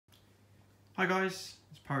Hi guys,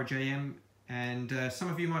 it's PyroJM, and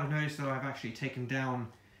some of you might have noticed that I've actually taken down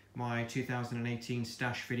my 2018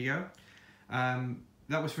 stash video.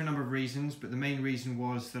 That was for a number of reasons, but the main reason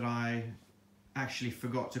was that I actually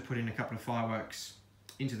forgot to put in a couple of fireworks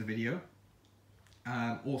into the video.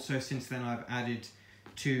 Also, since then I've added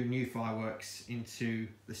 2 new fireworks into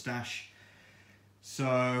the stash.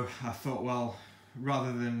 So I thought, well,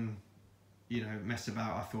 rather than mess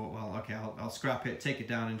about, I thought, well, okay, I'll scrap it, take it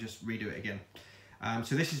down and just redo it again.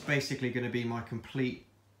 So this is basically going to be my complete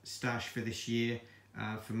stash for this year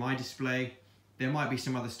for my display. There might be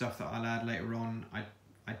some other stuff that I'll add later on.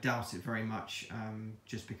 I doubt it very much,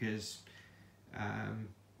 just because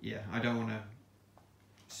yeah, I don't want to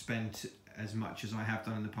spend as much as I have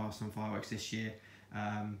done in the past on fireworks this year.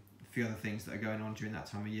 A few other things that are going on during that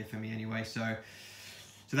time of year for me anyway, so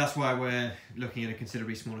that's why we're looking at a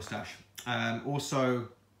considerably smaller stash. Also,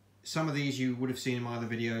 some of these you would have seen in my other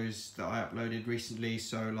videos that I uploaded recently,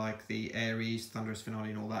 so like the Aries, Thunderous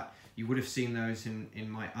Finale and all that. You would have seen those in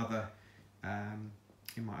my other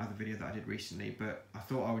video that I did recently, but I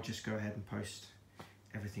thought I would just go ahead and post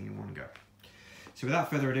everything in one go. So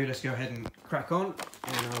without further ado, let's go ahead and crack on,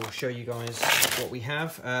 and I will show you guys what we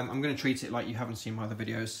have. I'm going to treat it like you haven't seen my other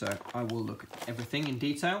videos, so I will look at everything in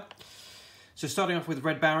detail. So starting off with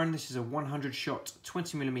Red Baron, this is a 100 shot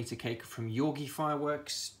 20mm cake from Yorgi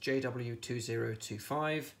Fireworks,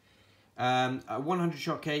 JW2025. A 100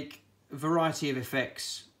 shot cake, variety of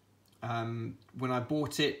effects. When I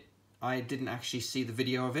bought it, I didn't actually see the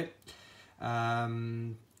video of it.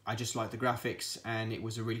 I just liked the graphics and it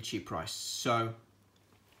was a really cheap price. So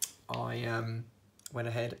I went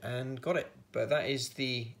ahead and got it. But that is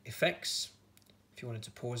the effects, if you wanted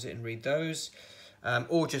to pause it and read those.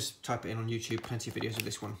 Or just type it in on YouTube, plenty of videos of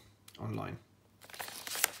this one online.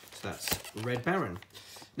 So that's Red Baron.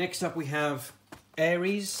 Next up we have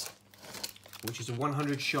Aries, which is a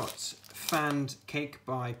 100 shot fanned cake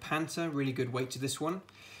by Panther. Really good weight to this one.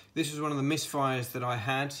 This was one of the misfires that I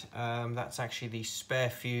had. That's actually the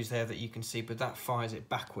spare fuse there that you can see, but that fires it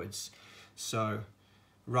backwards. So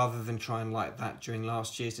rather than try and light that during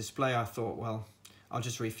last year's display, I thought, well, I'll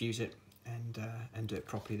just refuse it and do it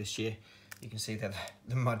properly this year. You can see that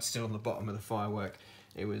the mud's still on the bottom of the firework.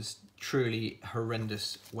 It was truly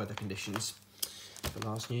horrendous weather conditions for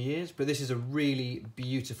last New Year's, but this is a really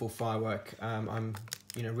beautiful firework. I'm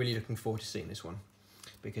really looking forward to seeing this one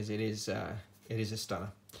because it is a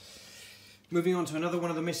stunner. Moving on to another one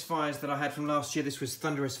of the misfires that I had from last year. This was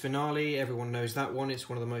Thunderous Finale. Everyone knows that one. It's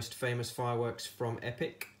one of the most famous fireworks from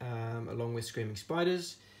Epic, along with Screaming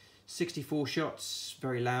Spiders. 64 shots,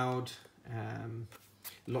 very loud.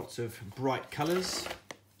 Lots of bright colours,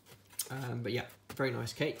 but yeah, very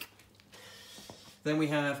nice cake. Then we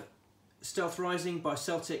have Stealth Rising by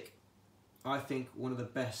Celtic. I think one of the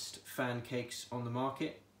best fan cakes on the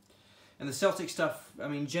market. And the Celtic stuff, I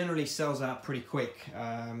mean, generally sells out pretty quick.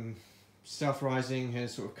 Stealth Rising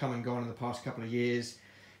has sort of come and gone in the past couple of years.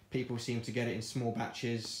 People seem to get it in small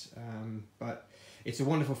batches, but it's a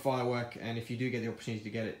wonderful firework, and if you do get the opportunity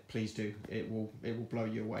to get it, please do. It will blow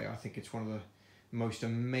you away. I think it's one of the most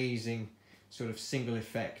amazing sort of single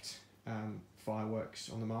effect fireworks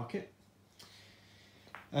on the market.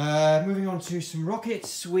 Moving on to some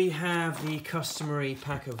rockets, we have the customary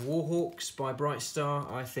pack of Warhawks by Bright Star.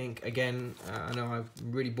 I think, again, I know I'm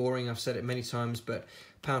really boring, I've said it many times, but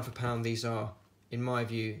pound for pound, these are, in my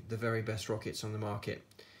view, the very best rockets on the market.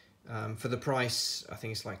 For the price, I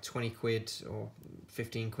think it's like 20 quid or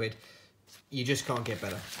 15 quid. You just can't get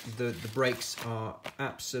better. The brakes are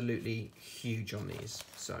absolutely huge on these.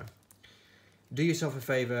 So do yourself a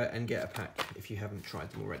favour and get a pack if you haven't tried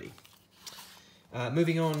them already.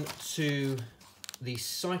 Moving on to the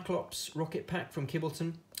Cyclops rocket pack from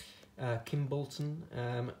Kimbolton.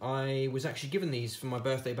 I was actually given these for my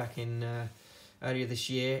birthday back in earlier this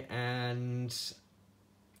year, and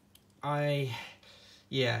in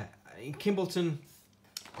Kimbolton,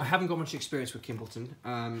 I haven't got much experience with Kimbolton.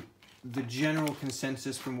 The general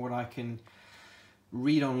consensus from what I can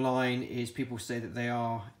read online is people say that they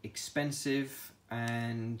are expensive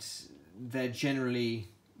and their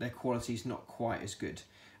quality is not quite as good.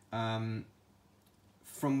 From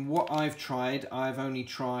what I've tried, I've only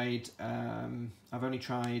tried the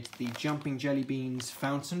Jumping Jelly Beans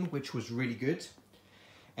fountain, which was really good,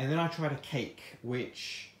 and then I tried a cake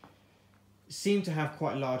which seemed to have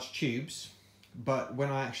quite large tubes, but when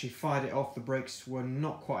I actually fired it off, the brakes were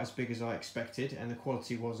not quite as big as I expected, and the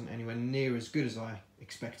quality wasn't anywhere near as good as I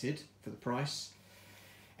expected for the price.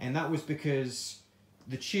 And that was because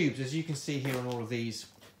the tubes, as you can see here on all of these,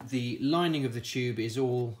 the lining of the tube is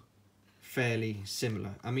all fairly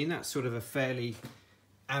similar. I mean, that's sort of a fairly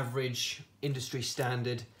average industry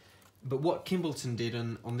standard. But what Kimbleton did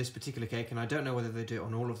on this particular cake, and I don't know whether they do it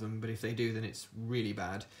on all of them, but if they do, then it's really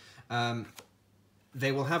bad.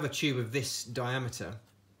 They will have a tube of this diameter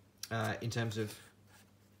in terms of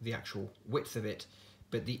the actual width of it,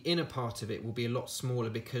 but the inner part of it will be a lot smaller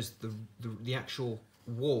because the actual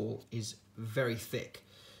wall is very thick.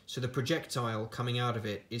 So the projectile coming out of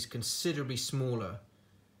it is considerably smaller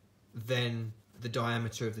than the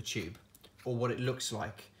diameter of the tube, or what it looks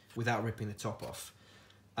like without ripping the top off.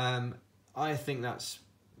 I think that's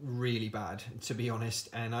really bad, to be honest,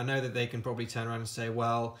 and I know that they can probably turn around and say,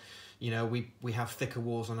 well, you know, we have thicker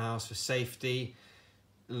walls on ours for safety.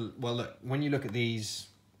 Well, look, when you look at these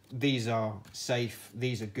are safe,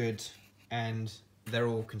 these are good, and they're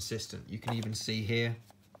all consistent. You can even see here,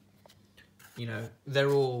 you know, they're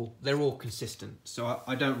all consistent. So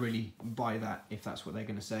I don't really buy that, if that's what they're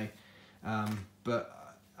going to say. But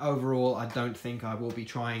overall, I don't think I will be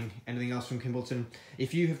trying anything else from Kimbleton.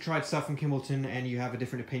 If you have tried stuff from Kimbleton and you have a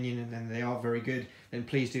different opinion and they are very good, then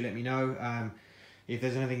please do let me know. If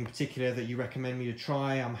there's anything in particular that you recommend me to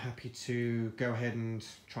try, I'm happy to go ahead and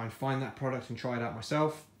try and find that product and try it out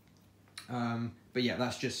myself. But yeah,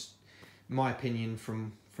 that's just my opinion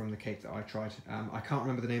from the cake that I tried. I can't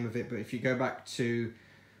remember the name of it, but if you go back to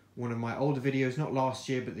one of my older videos, not last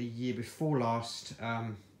year, but the year before last,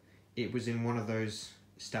 it was in one of those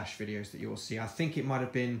stash videos that you'll see. I think it might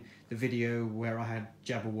have been the video where I had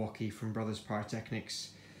Jabberwocky from Brothers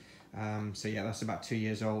Pyrotechnics. So yeah, that's about 2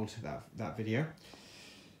 years old, that video.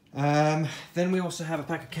 Then we also have a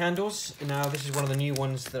pack of candles. Now this is one of the new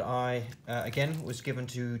ones that I, again, was given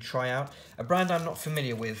to try out. A brand I'm not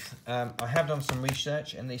familiar with. I have done some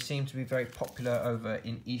research and they seem to be very popular over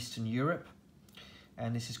in Eastern Europe.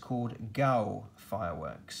 And this is called Gao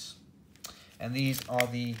Fireworks. And these are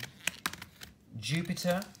the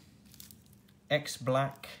Jupiter X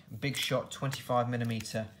Black Big Shot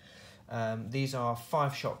 25mm. These are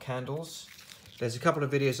 5-shot candles. There's a couple of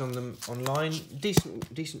videos on them online.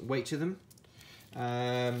 Decent weight to them,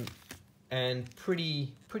 and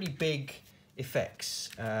pretty big effects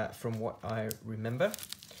from what I remember.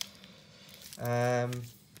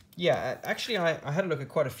 Yeah, actually, I had a look at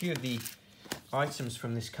quite a few of the items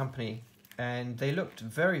from this company, and they looked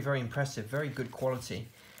very impressive, very good quality.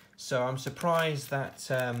 So I'm surprised that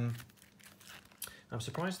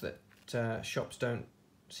shops don't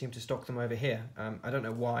seem to stock them over here. I don't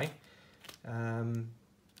know why.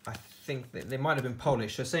 I think that they might have been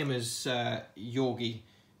Polish, so same as Yorgi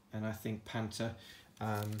and I think Panther.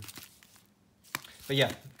 But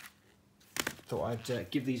yeah, thought I'd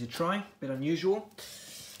give these a try. Bit unusual.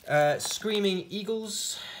 Screaming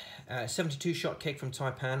Eagles, 72-shot cake from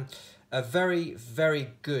Taipan. A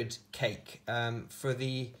very good cake. For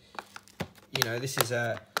the, you know, this is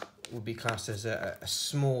would be classed as a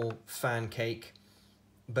small fan cake,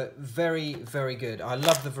 but very good. I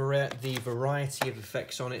love the variety of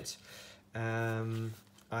effects on it.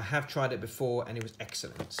 I have tried it before and it was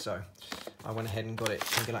excellent, so I went ahead and got it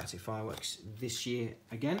from Galactic Fireworks this year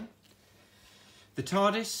again. The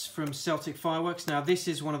TARDIS from Celtic Fireworks. Now this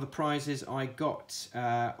is one of the prizes I got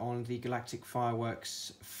on the Galactic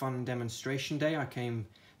Fireworks Fun Demonstration Day. I came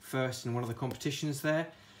first in one of the competitions there,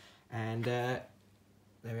 and there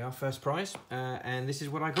we are, first prize. And this is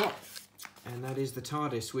what I got, and that is the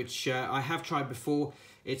TARDIS, which I have tried before.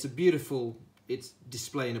 It's a beautiful, it's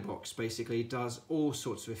display in a box basically. It does all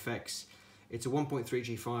sorts of effects. It's a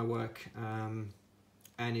 1.3G firework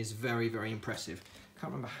and is very impressive.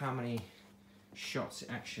 Can't remember how many shots it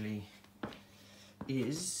actually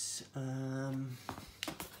is. No,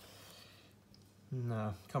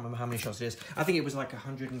 can't remember how many shots it is. I think it was like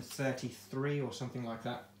 133 or something like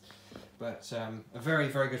that. But a very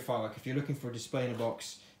good firework. If you're looking for a display in a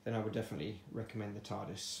box, then I would definitely recommend the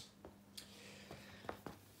TARDIS.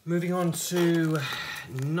 Moving on to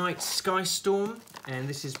Night Sky Storm, and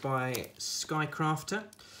this is by Skycrafter,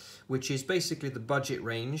 which is basically the budget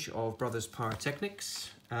range of Brothers Pyrotechnics.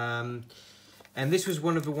 And this was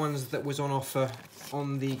one of the ones that was on offer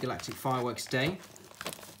on the Galactic Fireworks Day.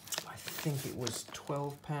 I think it was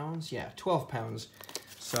 £12. Yeah, £12.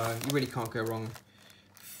 So you really can't go wrong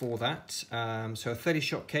for that. So a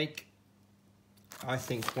 30-shot cake. I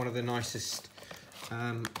think one of the nicest.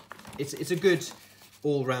 It's a good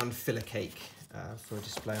all-round filler cake for a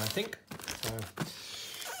display, I think. So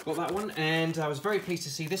got that one, and I was very pleased to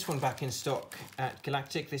see this one back in stock at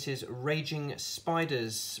Galactic. This is Raging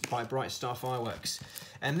Spiders by Bright Star Fireworks,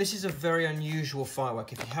 and this is a very unusual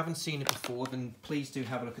firework. If you haven't seen it before, then please do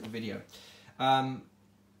have a look at the video.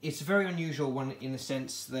 It's a very unusual one in the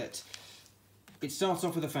sense that it starts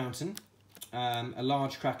off with a fountain, a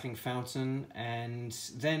large crackling fountain, and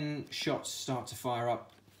then shots start to fire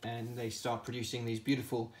up and they start producing these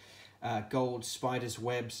beautiful gold spiders,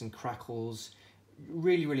 webs and crackles.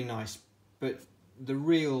 Really, really nice. But the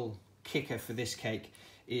real kicker for this cake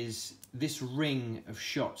is this ring of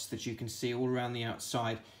shots that you can see all around the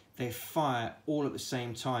outside. They fire all at the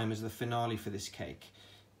same time as the finale for this cake,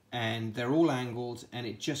 and they're all angled, and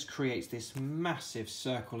it just creates this massive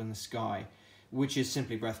circle in the sky, which is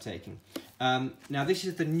simply breathtaking. Now this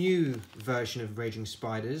is the new version of Raging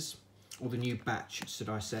Spiders, or the new batch, should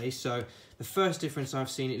I say. So the first difference I've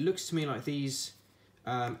seen, it looks to me like these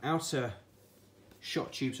outer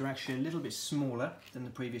shot tubes are actually a little bit smaller than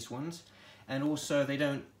the previous ones, and also they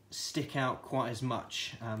don't stick out quite as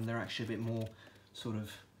much. They're actually a bit more sort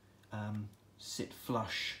of sit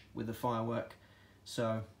flush with the Firework,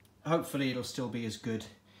 so hopefully it'll still be as good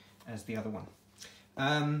as the other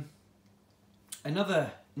one.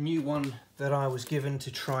 Another new one that I was given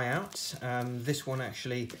to try out, this one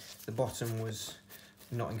actually, the bottom was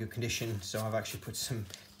not in good condition, so I've actually put some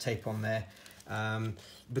tape on there.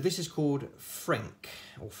 But this is called Frank,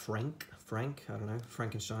 or Frank, I don't know,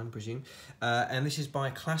 Frankenstein, I presume. And this is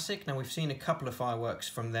by Classic. Now we've seen a couple of fireworks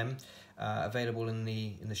from them available in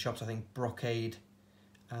the shops. I think Brocade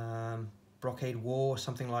War,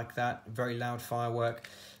 something like that. Very loud firework.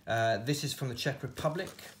 This is from the Czech Republic.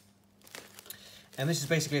 And this is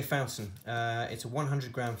basically a fountain. It's a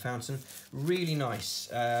 100-gram fountain. Really nice.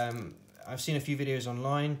 I've seen a few videos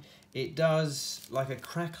online. It does like a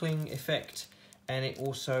crackling effect, and it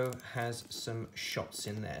also has some shots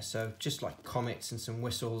in there. So just like comets and some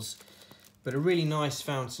whistles, but a really nice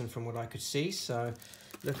fountain from what I could see. So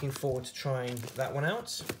looking forward to trying that one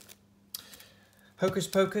out. Hocus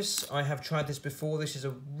Pocus, I have tried this before. This is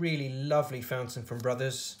a really lovely fountain from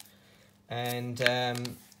Brothers. And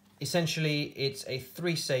essentially it's a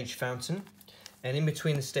 3-stage fountain. And in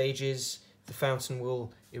between the stages, the fountain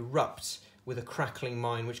will erupt with a crackling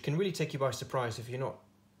mine, which can really take you by surprise if you're not,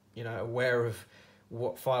 aware of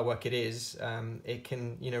what firework it is. It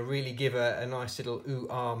can, really give a nice little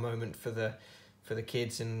ooh-ah moment for the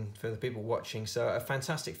kids and for the people watching. So a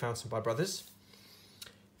fantastic fountain by Brothers.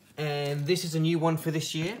 And this is a new one for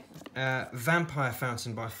this year, Vampire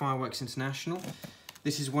Fountain by Fireworks International.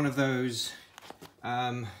 This is one of those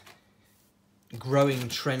growing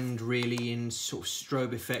trend really in sort of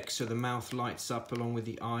strobe effects, so the mouth lights up along with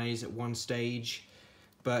the eyes at one stage.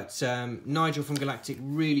 But Nigel from Galactic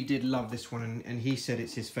really did love this one, and he said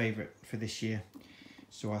it's his favourite for this year.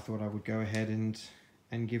 So I thought I would go ahead and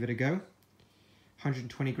give it a go.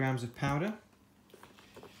 120 grams of powder.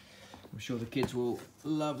 I'm sure the kids will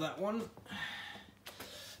love that one.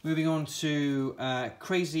 Moving on to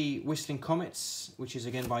Crazy Whistling Comets, which is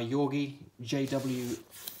again by Yorgi.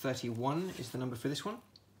 JW31 is the number for this one.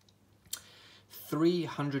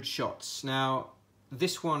 300 shots. Now,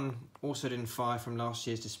 this one also didn't fire from last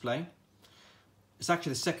year's display. It's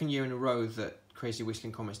actually the second year in a row that Crazy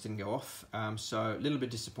Whistling Comets didn't go off, so a little bit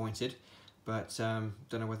disappointed, but don't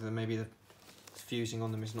know whether maybe the fusing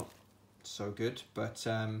on them is not so good, but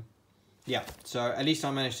yeah, so at least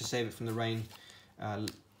I managed to save it from the rain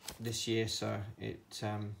this year, so it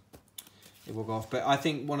will go off. But I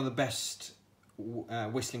think one of the best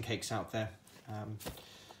whistling cakes out there,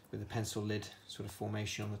 with a pencil lid sort of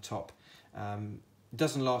formation on the top.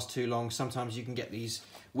 Doesn't last too long. Sometimes you can get these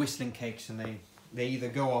whistling cakes and they either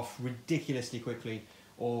go off ridiculously quickly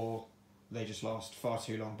or they just last far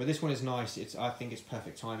too long. But this one is nice. I think it's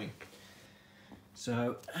perfect timing.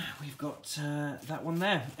 So we've got that one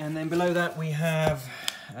there. And then below that we have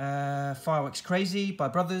Fireworks Crazy by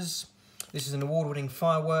Brothers. This is an award-winning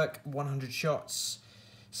firework, 100 shots.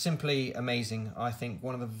 Simply amazing. I think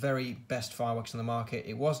one of the very best fireworks on the market.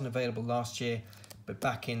 It wasn't available last year, but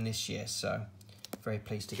back in this year. So very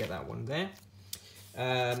pleased to get that one there.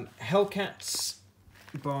 Hellcats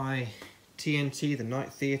by TNT, the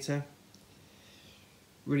Night Theatre.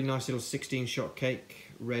 Really nice little 16-shot cake.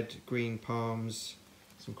 Red, green palms,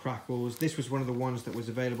 some crackles. This was one of the ones that was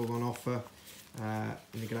available on offer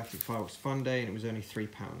in the Galactic Fireworks Fun Day, and it was only £3.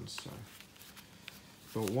 So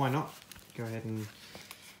thought, why not? Go ahead and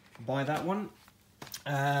buy that one.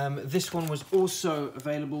 This one was also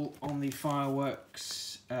available on the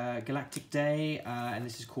Fireworks Galactic Day, and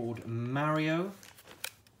this is called Mario.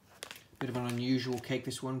 Bit of an unusual cake,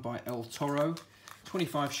 this one, by El Toro.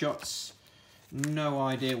 25 shots. No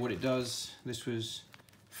idea what it does. This was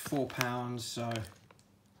 £4, so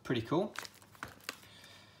pretty cool.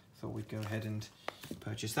 Thought we'd go ahead and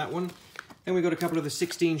purchase that one. Then we got a couple of the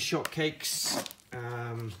 16-shot cakes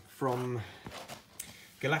from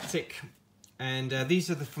Galactic. And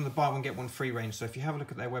these are from the buy one get one free range. So if you have a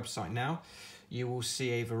look at their website now, you will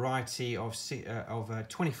see a variety of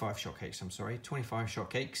 25 shot cakes. 25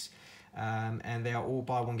 shot cakes, and they are all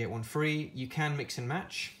buy one get one free. You can mix and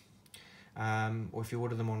match, or if you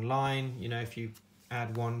order them online, you know, if you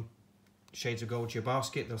add 1 Shades of Gold to your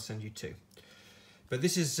basket, they'll send you 2. But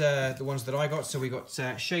this is the ones that I got. So we got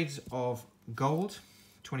Shades of Gold,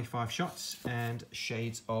 25 shots, and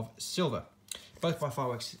Shades of Silver, both by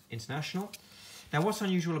Fireworks International. Now, what's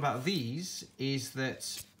unusual about these is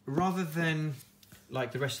that rather than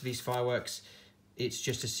like the rest of these fireworks, it's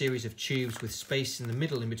just a series of tubes with space in the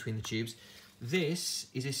middle in between the tubes. This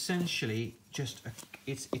is essentially just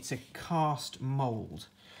it's a cast mold.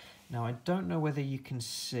 Now, I don't know whether you can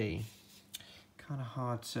see. Kind of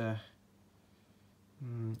hard to.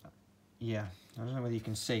 Yeah, I don't know whether you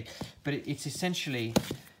can see, but it's essentially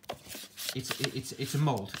it's a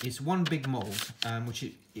mold. It's one big mold, which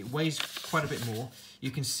it weighs quite a bit more. You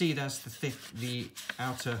can see that's the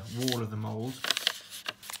outer wall of the mold,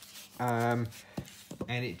 and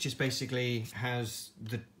it just basically has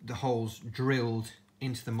the holes drilled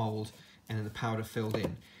into the mold and then the powder filled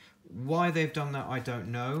in. Why they've done that, I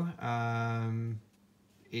don't know.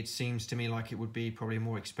 It seems to me like it would be probably a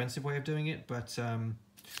more expensive way of doing it, but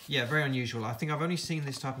yeah, very unusual. I think I've only seen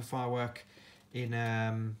this type of firework in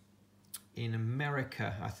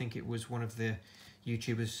America. I think it was one of the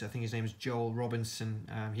YouTubers, I think his name is Joel Robinson.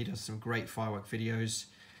 He does some great firework videos,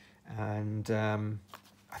 and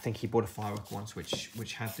I think he bought a firework once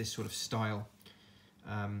which had this sort of style.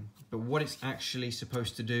 But what it's actually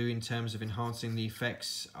supposed to do in terms of enhancing the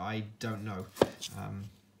effects, I don't know.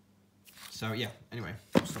 So yeah, anyway,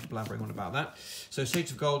 I'll stop blabbering on about that. So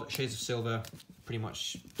Shades of Gold, Shades of Silver, pretty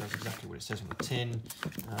much does exactly what it says on the tin.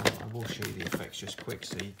 I will show you the effects just quick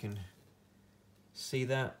so you can see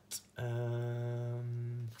that. If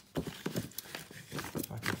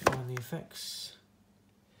I can find the effects.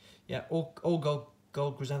 Yeah, all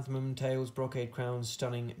gold chrysanthemum tails, brocade crowns,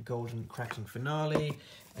 stunning golden crackling finale.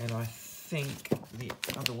 And I think the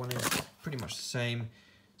other one is pretty much the same.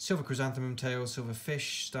 Silver chrysanthemum tails, silver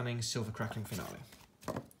fish, stunning silver crackling finale.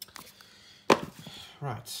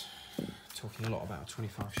 Right, talking a lot about a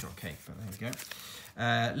 25 shot cake, but there we go.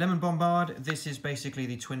 Lemon Bombard, this is basically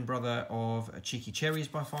the twin brother of Cheeky Cherries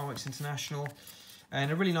by Fireworks International. And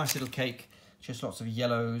a really nice little cake, just lots of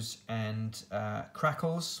yellows and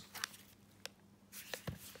crackles.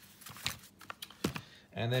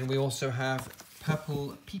 And then we also have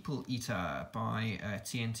Purple People Eater by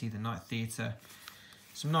TNT, the Night Theatre.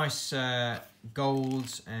 Some nice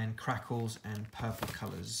golds and crackles and purple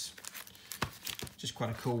colours. Just quite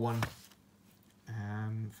a cool one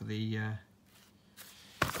for the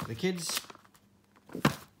kids.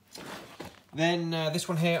 Then this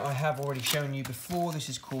one here I have already shown you before. This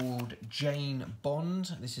is called Jane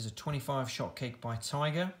Bond. This is a 25 shot cake by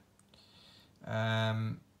Tiger.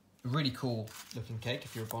 Really cool looking cake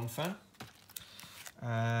if you're a Bond fan.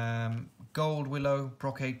 Gold willow,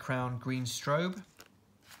 brocade crown, green strobe.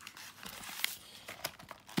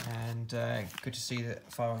 And good to see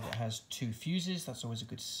that Firework has 2 fuses. That's always a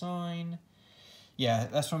good sign. Yeah,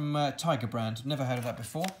 that's from Tiger brand. I've never heard of that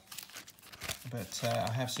before, but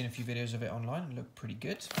I have seen a few videos of it online. It looked pretty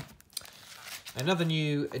good. Another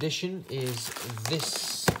new addition is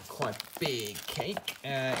this quite big cake.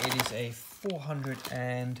 It is a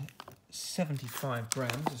 475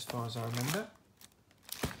 grams, as far as I remember.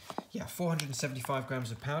 Yeah, 475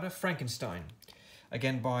 grams of powder. Frankenstein,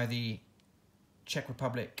 again by the Czech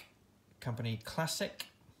Republic company Classic.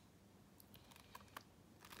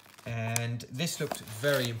 And this looked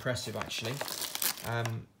very impressive, actually. I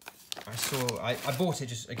bought it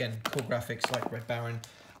just, again, cool graphics like Red Baron,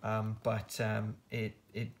 but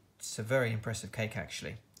it's a very impressive cake,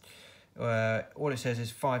 actually. All it says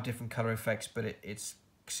is 5 different color effects, but it's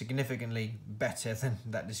significantly better than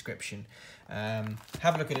that description. Have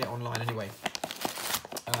a look at it online anyway.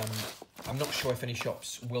 I'm not sure if any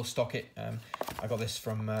shops will stock it. I got this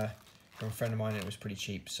from a friend of mine and it was pretty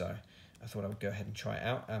cheap, so I thought I would go ahead and try it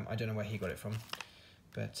out. I don't know where he got it from,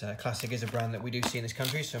 but Classic is a brand that we do see in this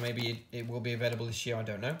country, so maybe it will be available this year, I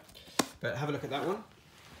don't know. But have a look at that one.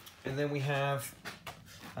 And then we have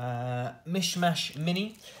Mishmash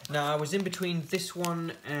Mini. Now, I was in between this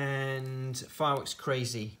one and Fireworks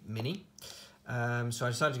Crazy Mini. So I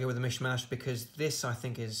decided to go with the Mishmash because this, I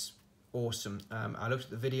think, is awesome. I looked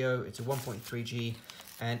at the video. It's a 1.3G,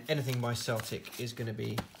 and anything by Celtic is going to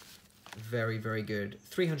be very, very good.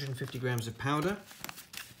 350 grams of powder.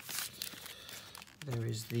 There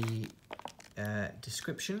is the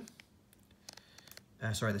description.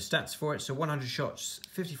 Sorry, the stats for it. So 100 shots,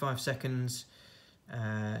 55 seconds,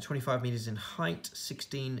 25 meters in height,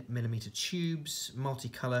 16 millimeter tubes,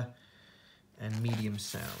 multicolor, and medium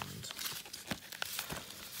sound.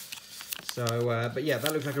 So, but yeah,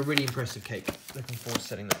 that looks like a really impressive cake. Looking forward to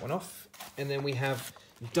setting that one off. And then we have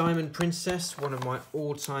Diamond Princess, one of my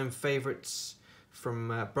all-time favorites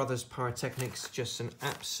from Brothers Pyrotechnics. Just an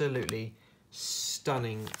absolutely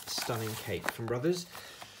stunning cake from Brothers.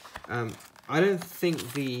 I don't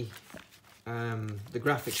think the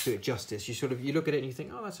graphics do it justice. You look at it and you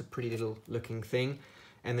think, oh, that's a pretty little looking thing,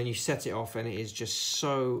 and then you set it off and it is just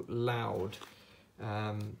so loud.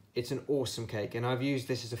 It's an awesome cake, and I've used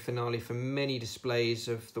this as a finale for many displays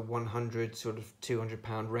of the 100 sort of 200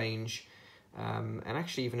 pound range, and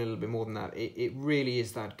actually even a little bit more than that. It really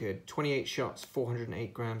is that good. 28 shots,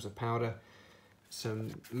 408 grams of powder,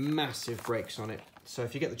 some massive breaks on it. So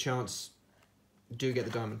if you get the chance, do get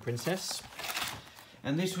the Diamond Princess.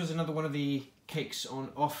 And this was another one of the cakes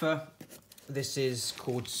on offer. This is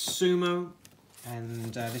called Sumo,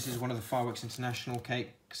 and this is one of the Fireworks International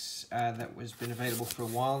cakes that has been available for a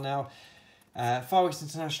while now. Fireworks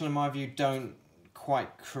International, in my view, don't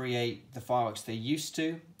quite create the fireworks they used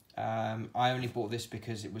to. I only bought this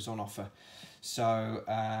because it was on offer. So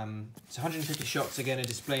it's 150 shots, again, a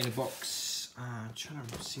display in a box. I'm trying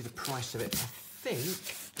to see the price of it.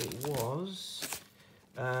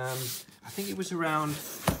 I think it was around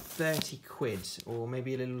 30 quid, or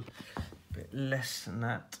maybe a little bit less than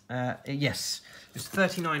that. Yes, it was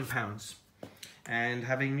 £39. And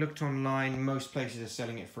having looked online, most places are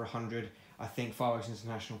selling it for 100. I think Fireworks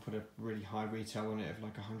International put a really high retail on it of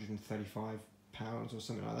like £135 or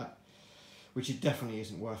something like that, which it definitely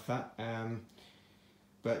isn't worth that.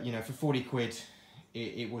 But you know, for 40 quid,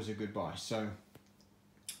 it was a good buy. So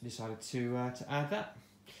decided to add that.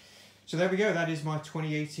 So there we go. That is my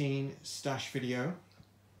 2018 stash video,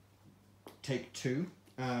 take 2.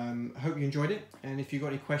 Hope you enjoyed it, and if you've got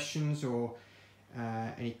any questions or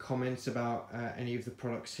any comments about any of the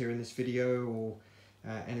products here in this video, or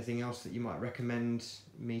anything else that you might recommend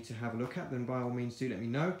me to have a look at, then by all means do let me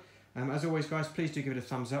know. As always, guys, please do give it a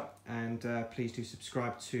thumbs up, and please do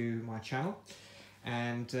subscribe to my channel.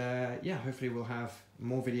 And yeah, hopefully we'll have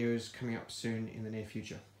more videos coming up soon in the near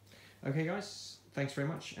future. Okay, guys, thanks very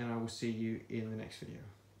much, and I will see you in the next video.